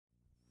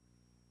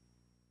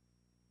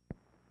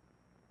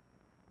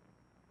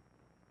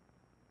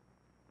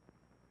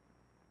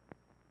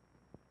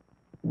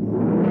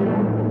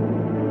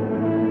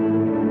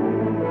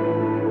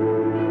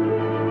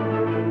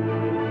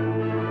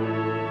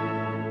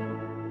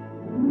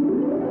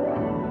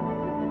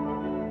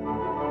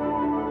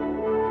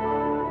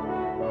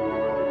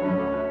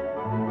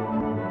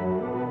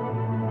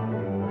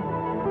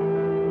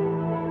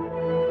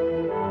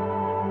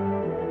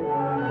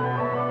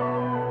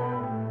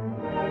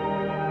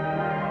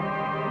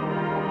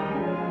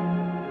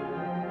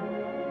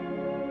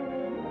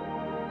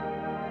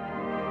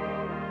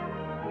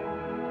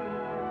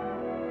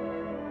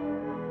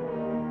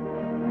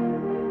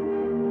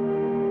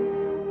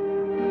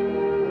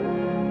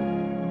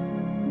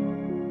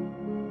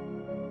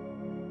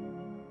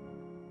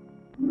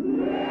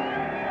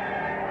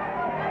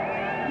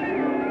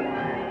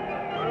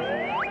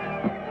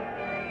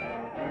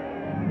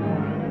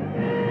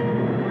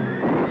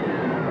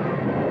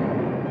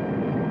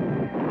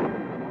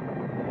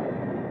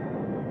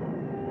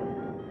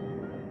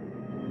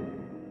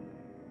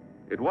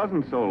It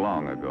wasn't so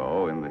long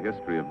ago in the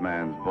history of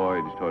man's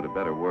voyage toward a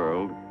better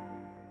world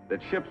that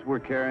ships were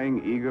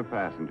carrying eager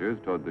passengers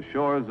toward the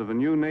shores of a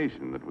new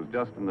nation that was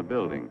just in the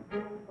building.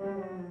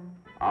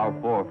 Our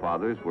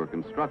forefathers were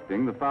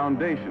constructing the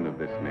foundation of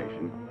this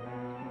nation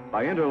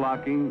by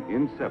interlocking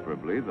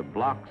inseparably the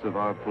blocks of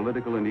our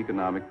political and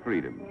economic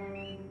freedoms.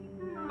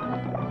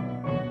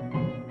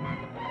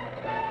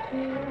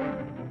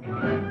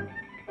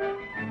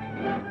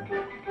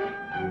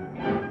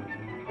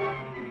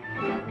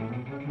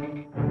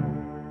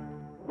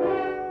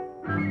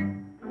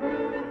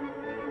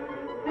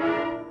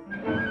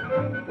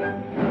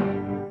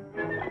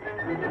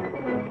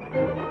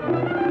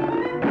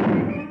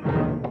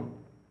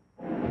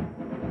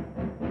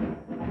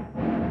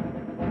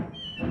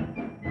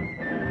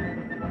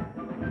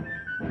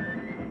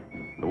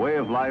 The way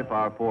of life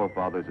our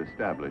forefathers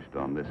established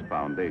on this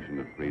foundation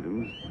of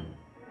freedoms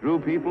drew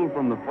people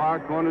from the far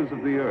corners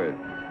of the earth.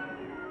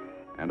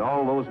 And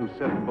all those who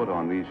set foot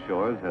on these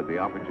shores had the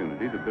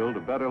opportunity to build a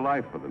better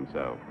life for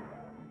themselves.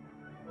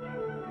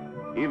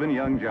 Even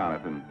young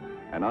Jonathan,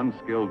 an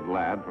unskilled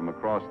lad from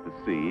across the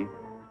sea,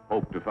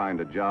 hoped to find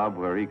a job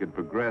where he could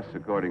progress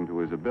according to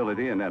his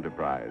ability and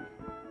enterprise.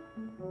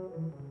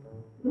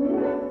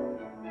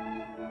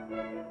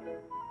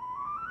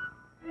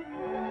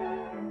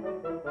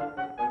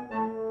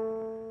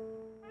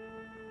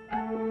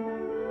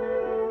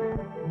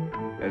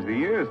 As the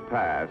years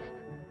passed,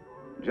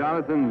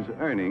 Jonathan's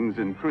earnings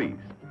increased.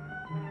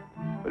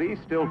 But he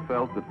still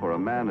felt that for a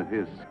man of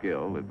his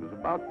skill, it was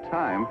about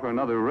time for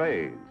another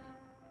raise.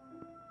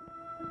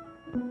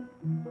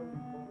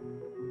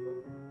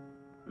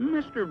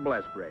 Mr.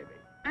 Blessgravy,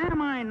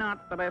 am I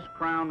not the best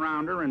crown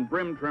rounder and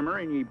brim trimmer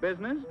in ye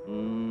business?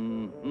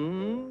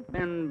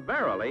 And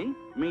verily,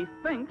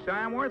 methinks I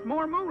am worth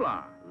more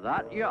moolah.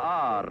 That you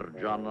are,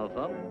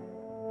 Jonathan.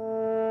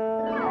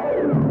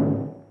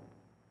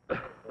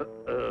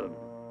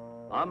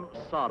 I'm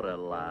sorry,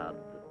 lad.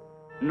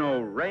 No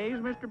raise,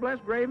 Mr.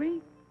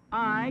 Blessgravy?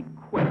 I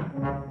quit.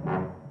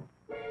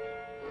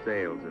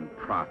 Sales and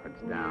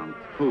profits down.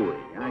 Phooey,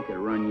 I could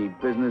run ye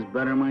business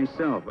better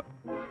myself.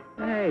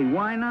 Hey,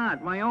 why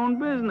not? My own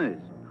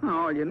business.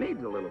 All you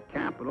need's a little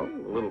capital,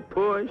 a little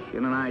push,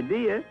 and an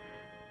idea.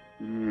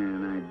 Yeah,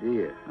 an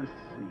idea. Let's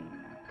see.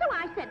 So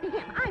I said to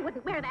him, I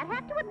wouldn't wear that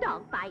hat to a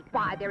dog fight.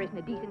 Why, there isn't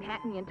a decent hat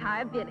in the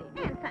entire village.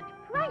 And such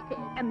prices.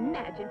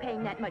 Imagine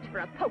paying that much for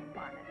a poke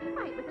bonnet.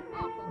 Why, it was an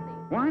awful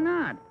thing. Why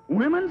not?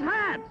 Women's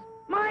hats.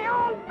 My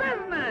own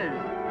business.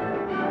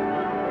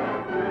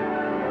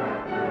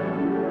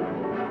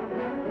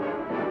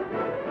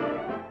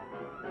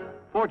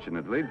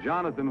 Fortunately,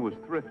 Jonathan was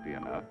thrifty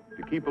enough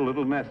to keep a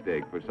little nest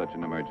egg for such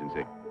an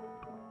emergency.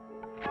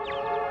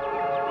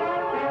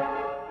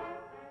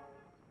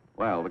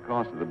 Well, the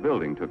cost of the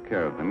building took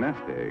care of the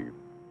nest egg.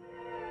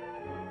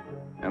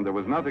 And there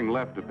was nothing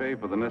left to pay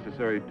for the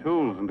necessary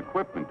tools and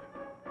equipment.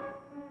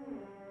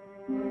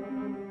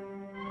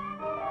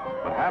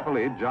 But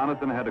happily,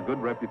 Jonathan had a good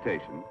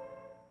reputation.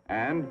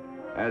 And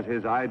as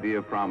his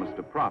idea promised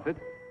a profit,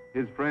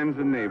 his friends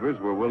and neighbors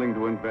were willing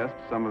to invest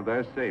some of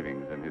their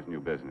savings in his new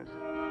business.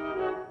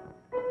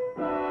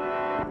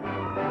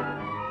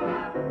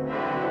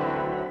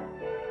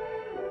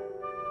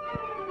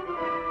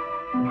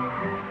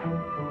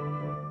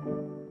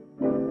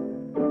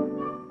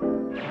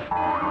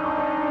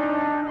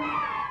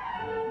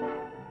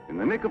 In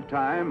the nick of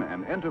time,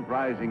 an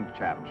enterprising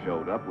chap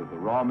showed up with the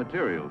raw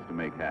materials to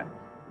make hats.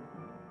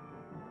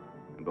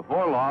 And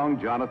before long,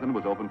 Jonathan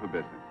was open for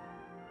business.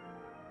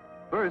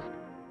 First,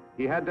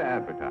 he had to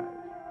advertise.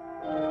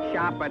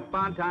 Shop at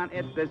Fontan,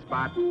 it's the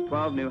spot.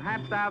 12 new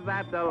hat styles,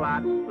 that's a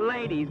lot.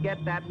 Ladies,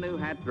 get that new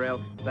hat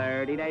thrill.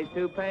 30 days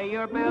to pay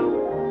your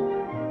bill.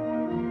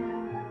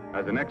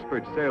 As an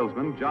expert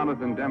salesman,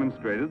 Jonathan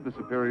demonstrated the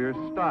superior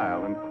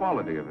style and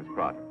quality of his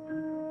product.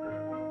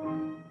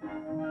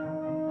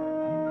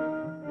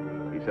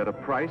 He set a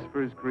price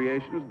for his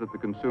creations that the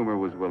consumer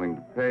was willing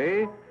to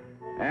pay,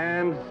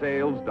 and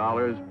sales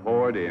dollars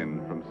poured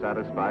in from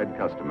satisfied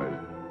customers.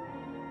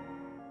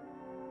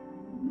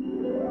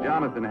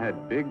 Jonathan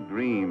had big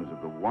dreams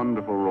of the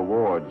wonderful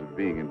rewards of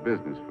being in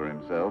business for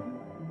himself.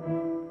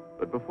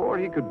 But before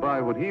he could buy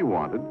what he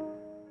wanted,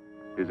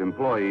 his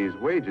employees'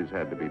 wages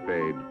had to be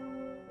paid.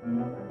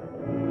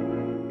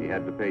 He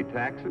had to pay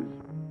taxes.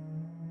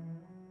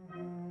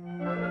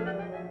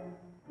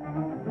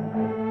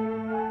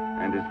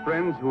 And his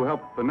friends who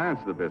helped finance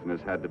the business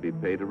had to be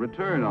paid a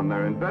return on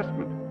their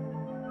investment.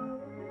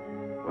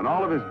 When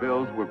all of his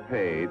bills were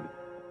paid,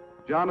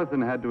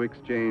 Jonathan had to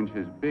exchange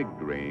his big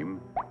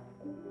dream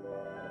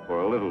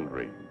for a little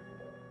dream.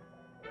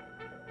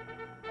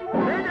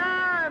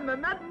 Mesdames,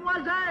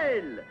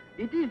 mademoiselles,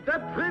 it is the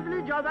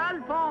privilege of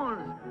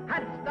Alphonse,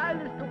 hat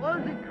stylist to all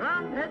the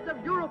grand heads of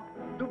Europe,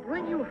 to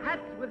bring you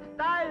hats with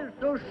style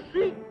so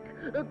chic,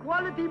 a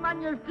quality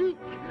magnifique,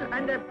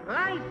 and a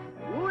price,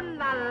 ooh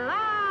la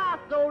la,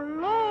 so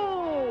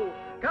low.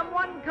 Come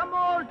one, come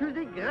all to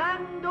the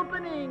grand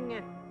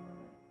opening.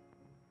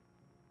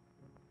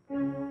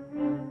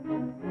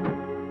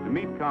 To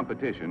meet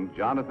competition,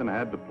 Jonathan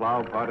had to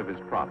plow part of his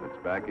profits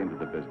back into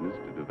the business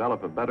to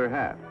develop a better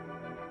hat.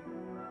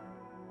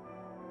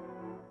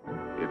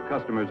 If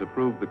customers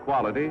approved the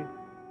quality,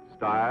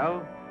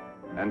 style,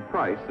 and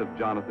price of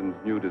Jonathan's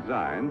new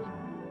designs,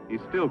 he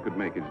still could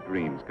make his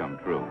dreams come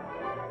true.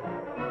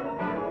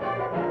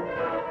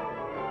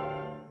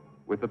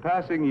 With the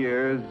passing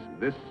years,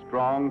 this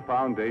strong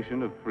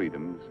foundation of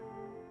freedoms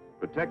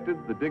protected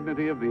the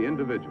dignity of the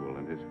individual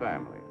and his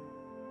family,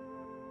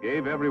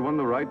 gave everyone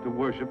the right to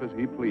worship as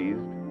he pleased,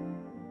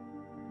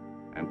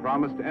 and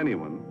promised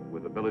anyone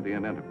with ability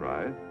and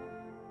enterprise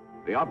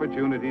the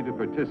opportunity to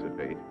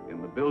participate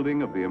in the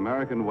building of the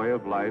American way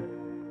of life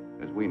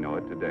as we know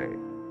it today.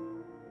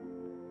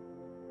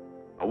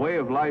 A way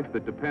of life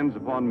that depends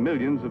upon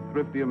millions of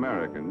thrifty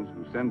Americans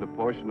who send a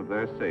portion of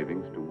their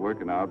savings to work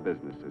in our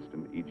business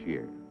system each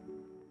year.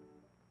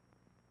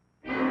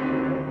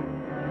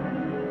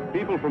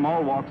 People from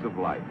all walks of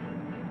life,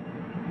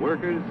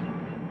 workers,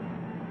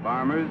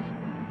 farmers,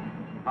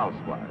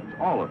 housewives,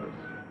 all of us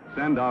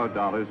send our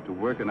dollars to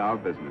work in our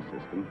business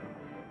system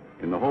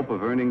in the hope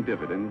of earning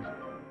dividends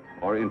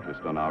or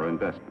interest on our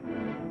investment.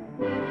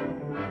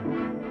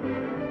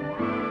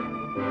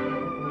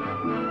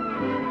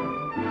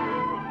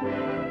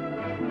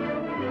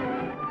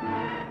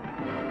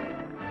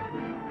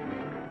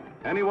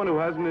 Anyone who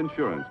has an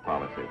insurance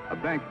policy, a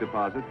bank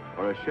deposit,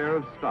 or a share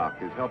of stock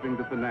is helping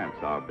to finance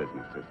our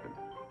business system.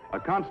 A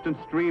constant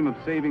stream of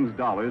savings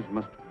dollars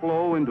must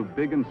flow into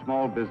big and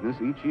small business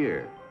each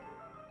year.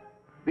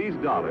 These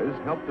dollars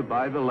help to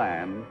buy the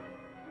land,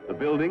 the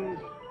buildings,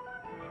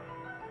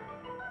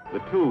 the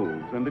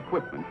tools and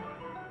equipment,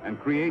 and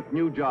create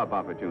new job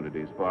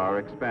opportunities for our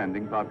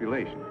expanding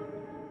population.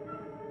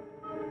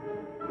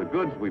 The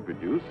goods we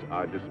produce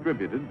are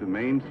distributed to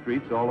main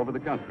streets all over the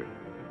country.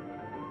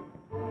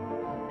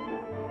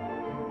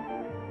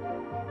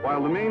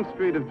 While the Main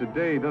Street of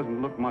today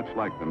doesn't look much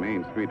like the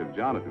Main Street of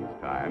Jonathan's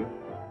time,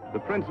 the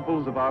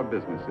principles of our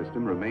business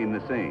system remain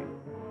the same.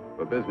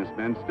 For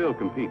businessmen still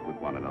compete with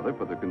one another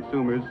for the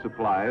consumer's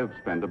supply of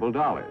spendable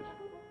dollars.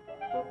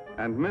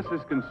 And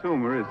Mrs.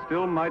 Consumer is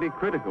still mighty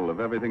critical of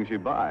everything she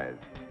buys.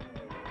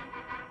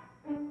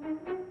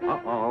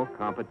 Uh-oh,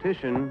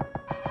 competition.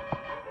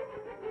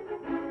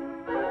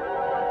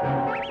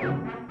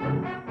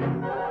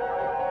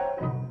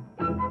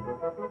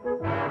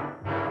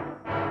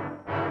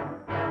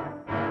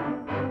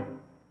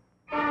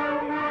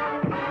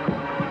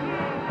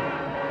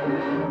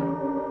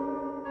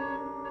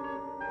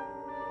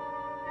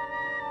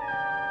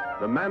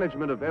 The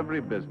management of every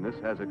business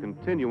has a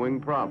continuing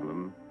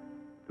problem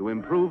to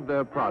improve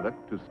their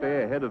product to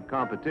stay ahead of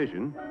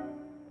competition,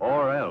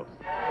 or else.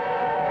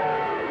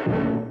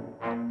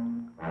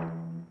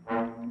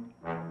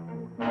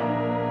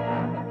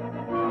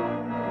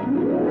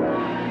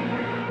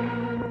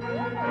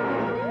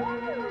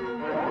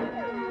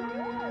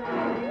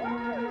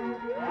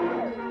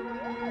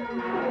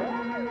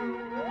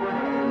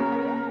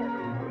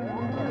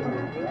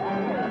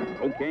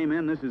 Okay,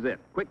 men, this is it.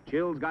 Quick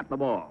Chill's got the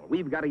ball.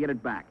 We've got to get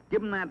it back.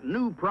 Give them that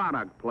new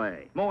product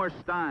play. More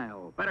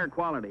style, better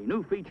quality,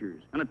 new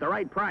features, and at the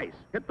right price.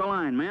 Hit the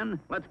line, men.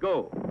 Let's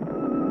go.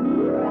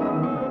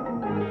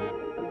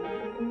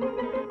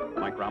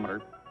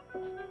 Micrometer,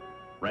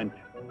 wrench,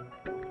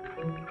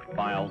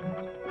 file,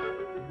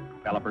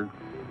 caliper,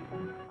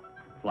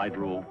 slide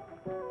rule.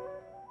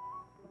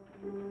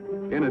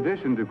 In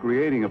addition to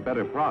creating a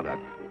better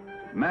product,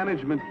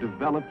 management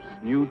develops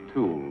new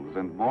tools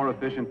and more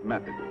efficient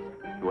methods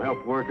to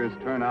help workers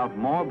turn out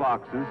more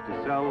boxes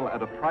to sell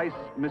at a price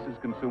Mrs.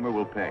 Consumer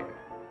will pay.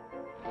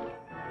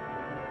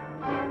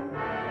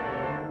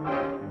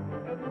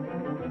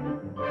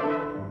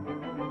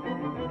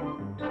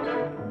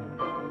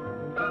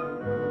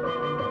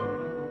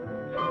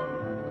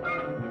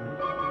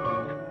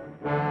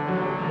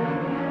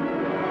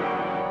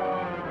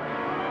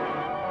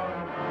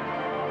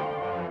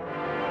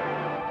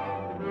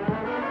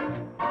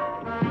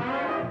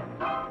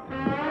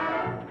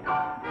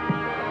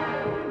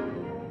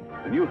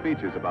 The new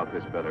features about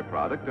this better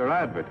product are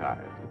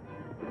advertised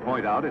to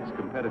point out its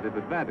competitive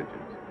advantages.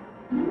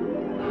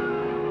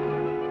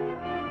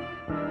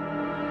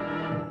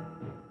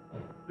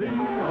 The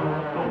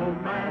Auto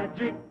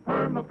Magic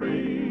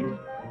Permafreeze,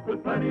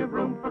 with plenty of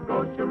room for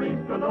groceries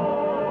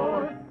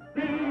galore.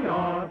 The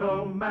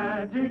Auto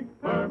Magic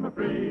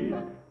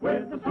Permafreeze,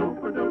 with the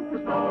super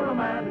duper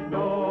store-o-matic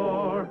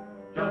door.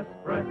 Just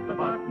press the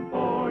button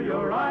for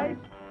your ice,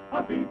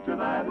 a feature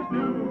that is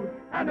new,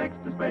 and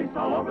extra space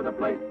all over the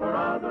place for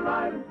other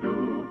items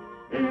too.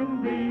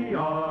 In the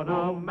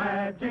Auto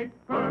Magic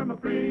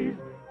Permafreeze,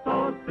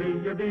 so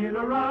see your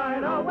dealer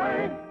right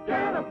away.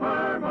 Get a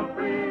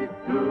Permafreeze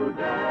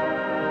today.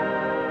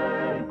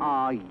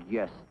 Ah,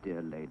 yes,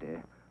 dear lady.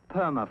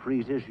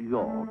 Permafreeze is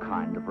your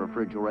kind of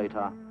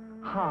refrigerator.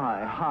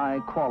 High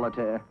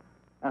quality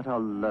at a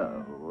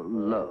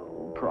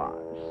low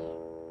price.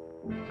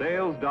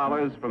 Sales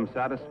dollars from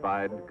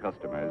satisfied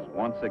customers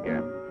once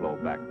again flow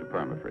back to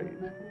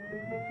Permafreeze.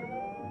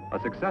 A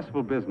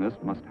successful business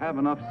must have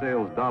enough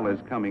sales dollars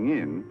coming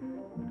in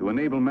to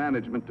enable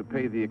management to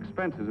pay the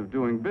expenses of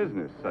doing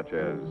business, such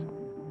as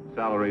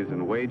salaries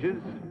and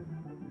wages,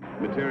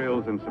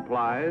 materials and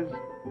supplies,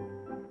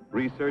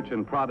 research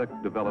and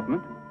product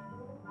development,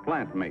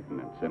 plant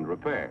maintenance and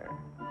repair.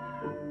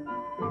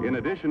 In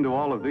addition to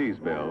all of these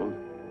bills,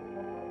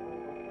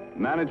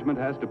 management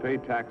has to pay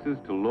taxes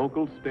to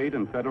local, state,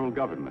 and federal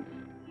governments.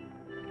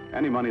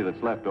 Any money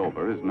that's left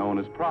over is known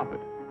as profit.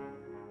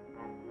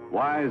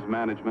 Wise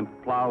management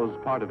plows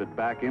part of it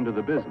back into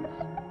the business.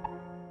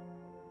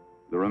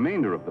 The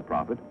remainder of the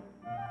profit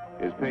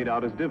is paid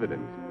out as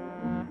dividends.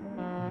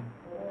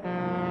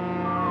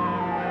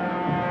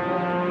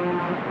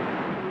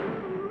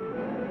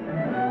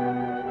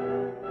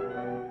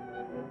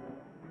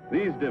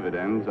 These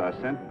dividends are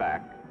sent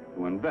back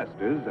to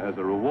investors as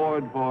a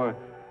reward for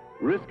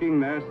risking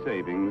their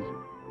savings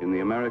in the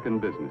American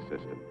business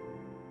system.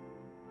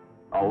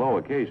 Although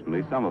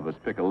occasionally some of us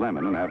pick a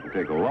lemon and have to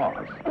take a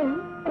loss.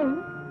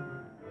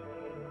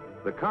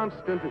 The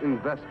constant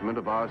investment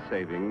of our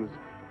savings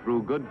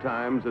through good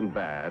times and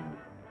bad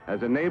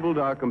has enabled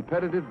our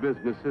competitive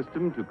business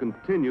system to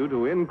continue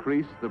to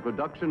increase the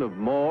production of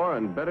more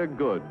and better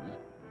goods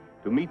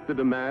to meet the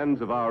demands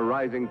of our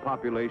rising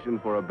population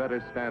for a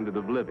better standard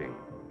of living.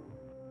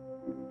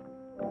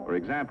 For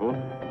example,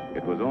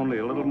 it was only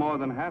a little more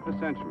than half a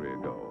century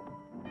ago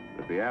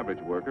that the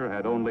average worker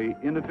had only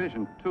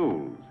inefficient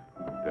tools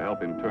to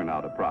help him turn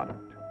out a product.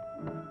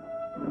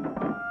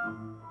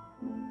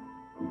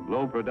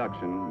 Low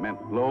production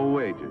meant low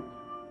wages.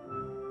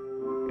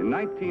 In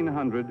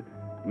 1900,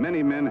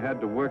 many men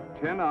had to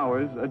work 10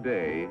 hours a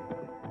day,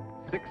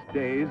 6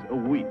 days a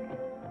week,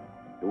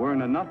 to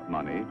earn enough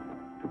money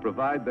to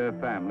provide their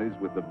families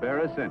with the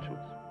bare essentials.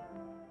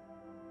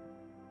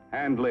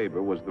 Hand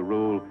labor was the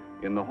rule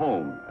in the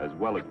home as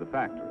well as the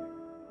factory.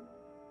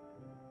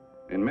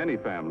 In many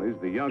families,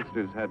 the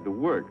youngsters had to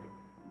work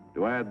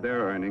to add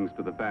their earnings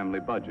to the family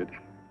budget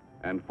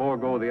and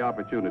forego the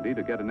opportunity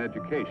to get an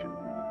education.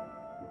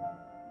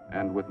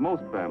 And with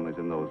most families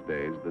in those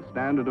days, the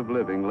standard of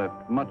living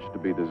left much to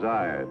be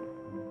desired.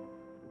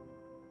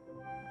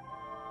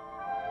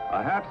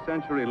 A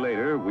half-century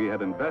later, we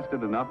had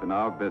invested enough in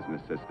our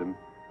business system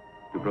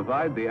to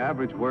provide the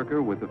average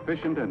worker with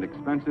efficient and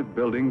expensive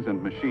buildings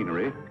and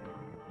machinery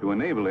to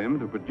enable him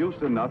to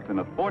produce enough in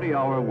a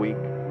 40-hour week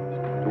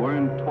to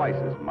earn twice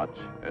as much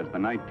as the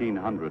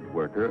 1900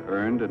 worker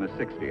earned in a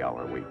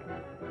 60-hour week.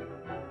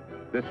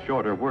 This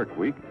shorter work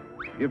week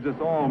gives us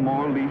all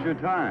more leisure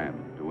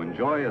time to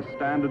enjoy a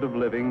standard of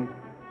living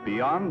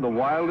beyond the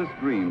wildest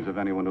dreams of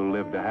anyone who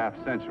lived a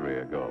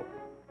half-century ago.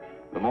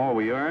 The more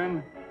we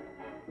earn,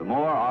 the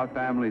more our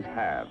families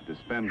have to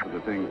spend for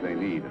the things they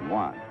need and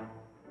want.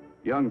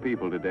 Young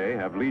people today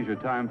have leisure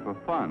time for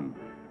fun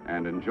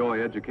and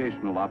enjoy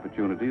educational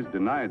opportunities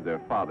denied their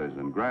fathers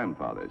and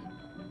grandfathers.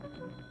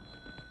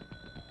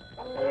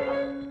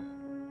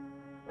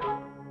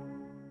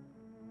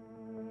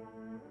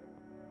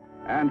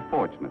 And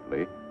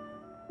fortunately,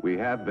 we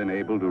have been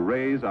able to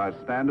raise our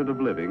standard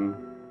of living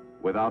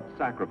without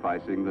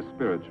sacrificing the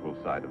spiritual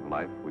side of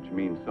life, which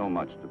means so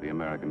much to the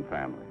American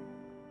family.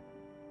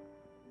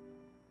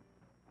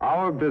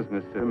 Our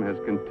business system has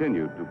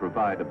continued to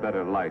provide a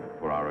better life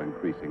for our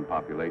increasing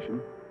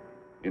population,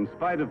 in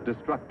spite of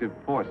destructive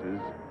forces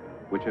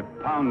which have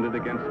pounded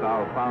against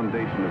our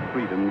foundation of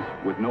freedoms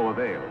with no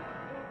avail.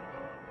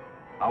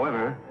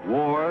 However,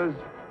 wars,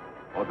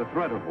 or the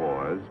threat of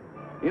wars,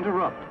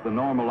 interrupt the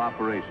normal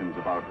operations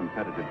of our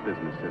competitive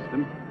business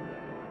system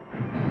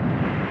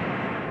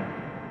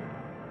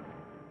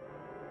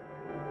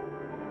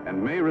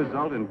and may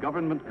result in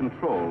government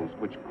controls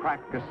which crack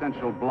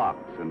essential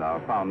blocks in our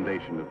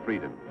foundation of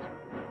freedoms.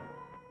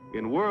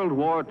 In World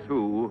War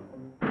II,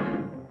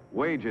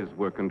 wages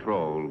were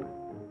controlled.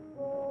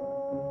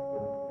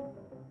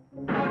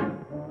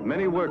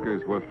 Many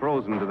workers were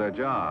frozen to their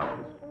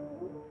jobs.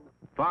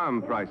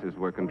 Farm prices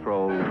were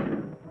controlled.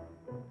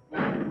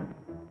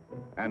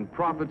 And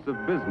profits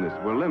of business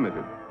were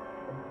limited.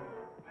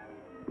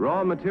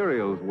 Raw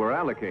materials were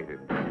allocated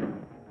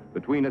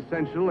between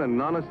essential and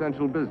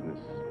non-essential business.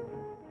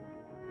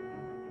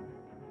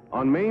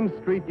 On Main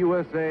Street,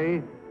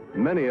 USA,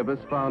 many of us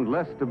found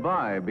less to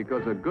buy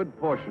because a good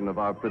portion of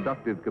our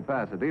productive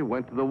capacity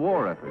went to the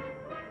war effort.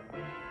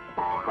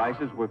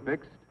 Prices were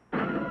fixed,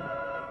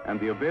 and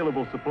the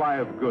available supply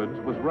of goods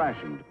was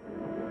rationed.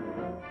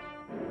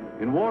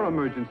 In war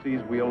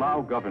emergencies, we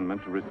allow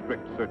government to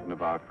restrict certain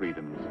of our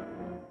freedoms.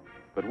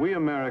 But we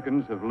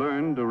Americans have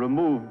learned to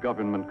remove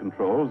government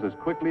controls as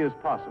quickly as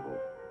possible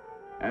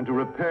and to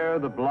repair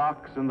the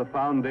blocks in the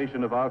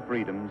foundation of our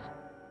freedoms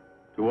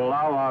to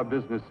allow our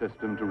business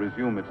system to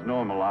resume its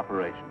normal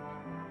operations.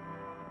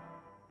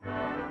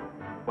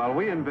 While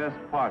we invest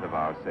part of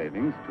our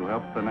savings to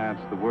help finance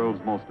the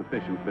world's most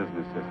efficient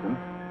business system,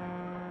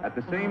 at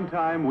the same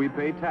time we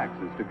pay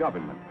taxes to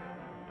government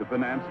to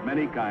finance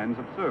many kinds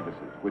of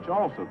services which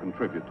also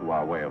contribute to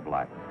our way of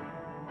life.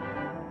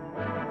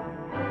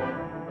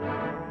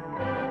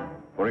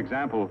 For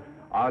example,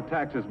 our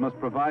taxes must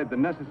provide the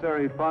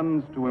necessary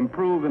funds to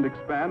improve and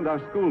expand our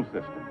school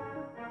system.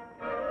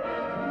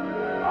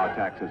 Our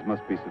taxes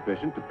must be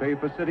sufficient to pay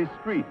for city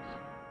streets,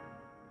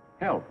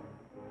 health,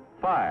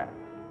 fire,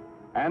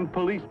 and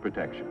police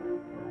protection,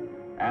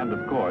 and,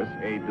 of course,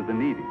 aid to the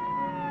needy.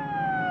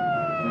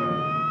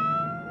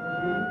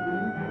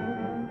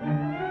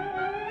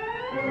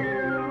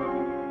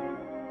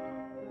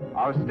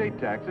 Our state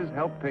taxes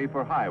help pay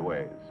for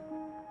highways,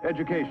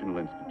 educational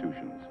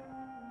institutions,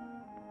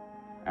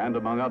 and,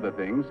 among other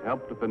things,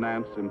 help to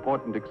finance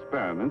important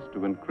experiments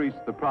to increase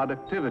the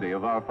productivity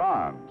of our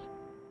farms.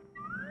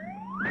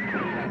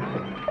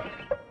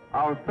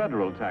 Our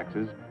federal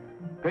taxes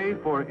pay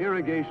for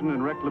irrigation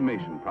and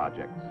reclamation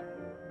projects,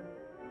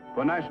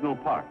 for national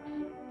parks,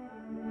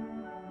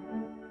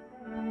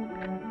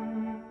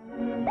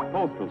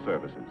 postal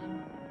services,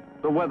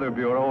 the Weather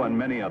Bureau, and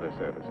many other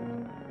services.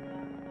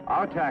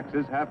 Our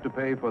taxes have to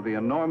pay for the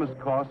enormous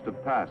cost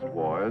of past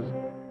wars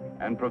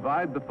and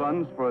provide the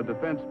funds for a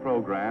defense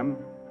program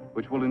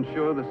which will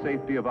ensure the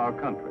safety of our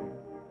country.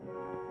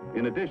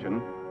 In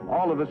addition,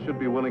 all of us should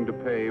be willing to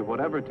pay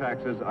whatever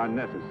taxes are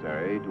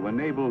necessary to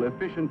enable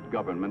efficient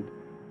government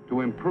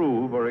to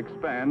improve or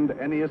expand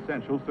any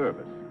essential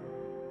service.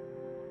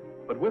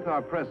 But with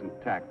our present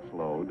tax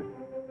load,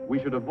 we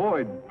should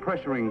avoid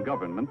pressuring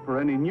government for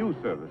any new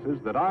services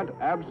that aren't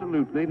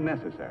absolutely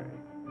necessary.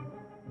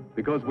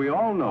 Because we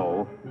all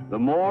know the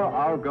more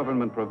our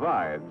government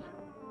provides,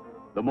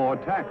 the more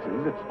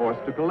taxes it's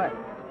forced to collect.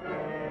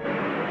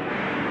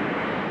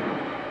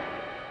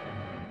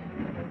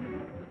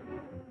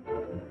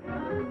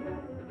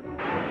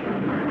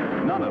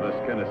 None of us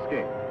can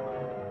escape.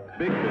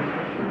 Big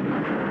business,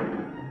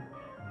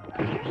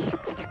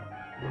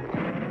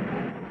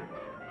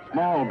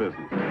 small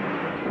business,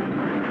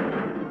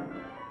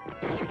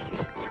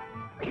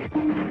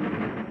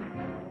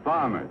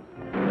 farmers,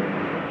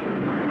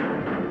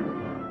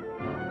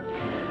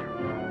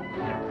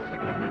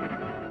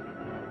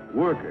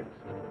 workers,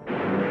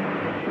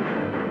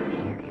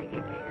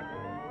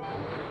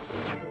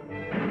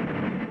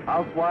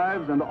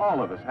 housewives, and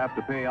all of us have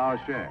to pay our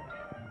share.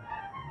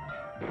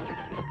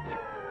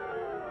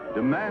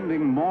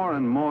 Demanding more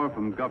and more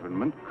from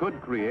government could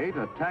create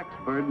a tax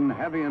burden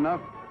heavy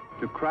enough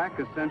to crack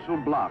essential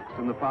blocks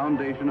in the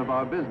foundation of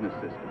our business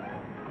system.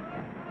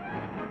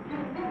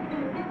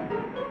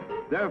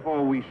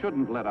 Therefore, we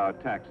shouldn't let our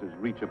taxes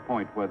reach a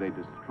point where they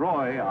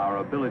destroy our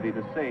ability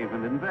to save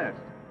and invest.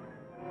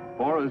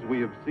 For, as we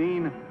have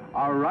seen,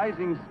 our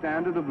rising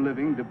standard of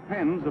living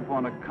depends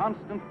upon a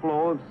constant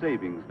flow of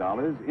savings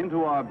dollars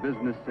into our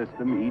business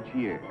system each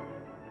year.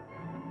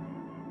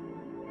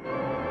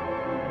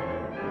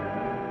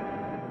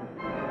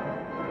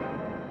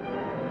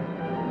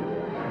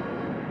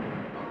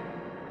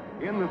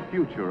 In the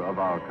future of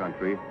our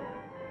country,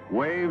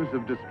 waves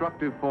of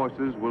destructive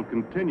forces will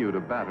continue to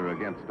batter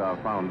against our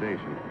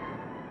foundation.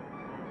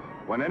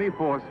 When any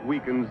force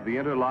weakens the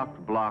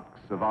interlocked blocks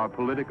of our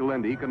political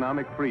and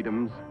economic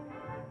freedoms,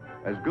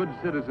 as good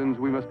citizens,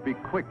 we must be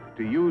quick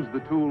to use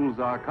the tools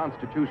our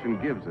Constitution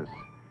gives us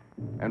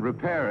and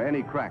repair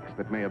any cracks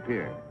that may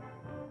appear.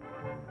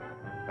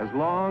 As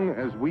long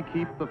as we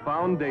keep the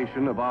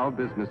foundation of our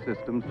business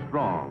system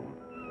strong,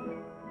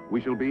 we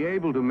shall be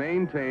able to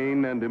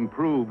maintain and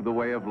improve the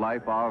way of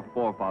life our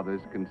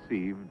forefathers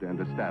conceived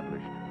and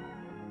established.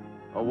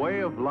 A way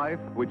of life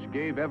which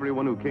gave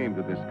everyone who came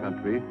to this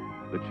country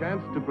the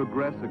chance to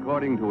progress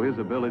according to his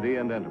ability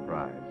and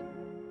enterprise.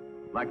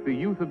 Like the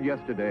youth of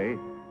yesterday,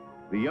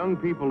 the young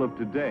people of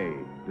today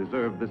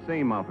deserve the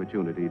same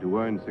opportunity to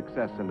earn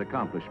success and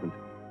accomplishment.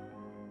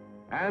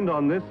 And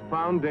on this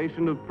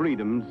foundation of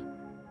freedoms,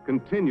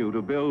 continue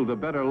to build a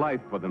better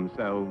life for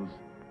themselves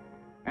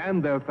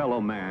and their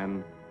fellow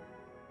man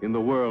in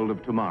the world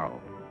of tomorrow.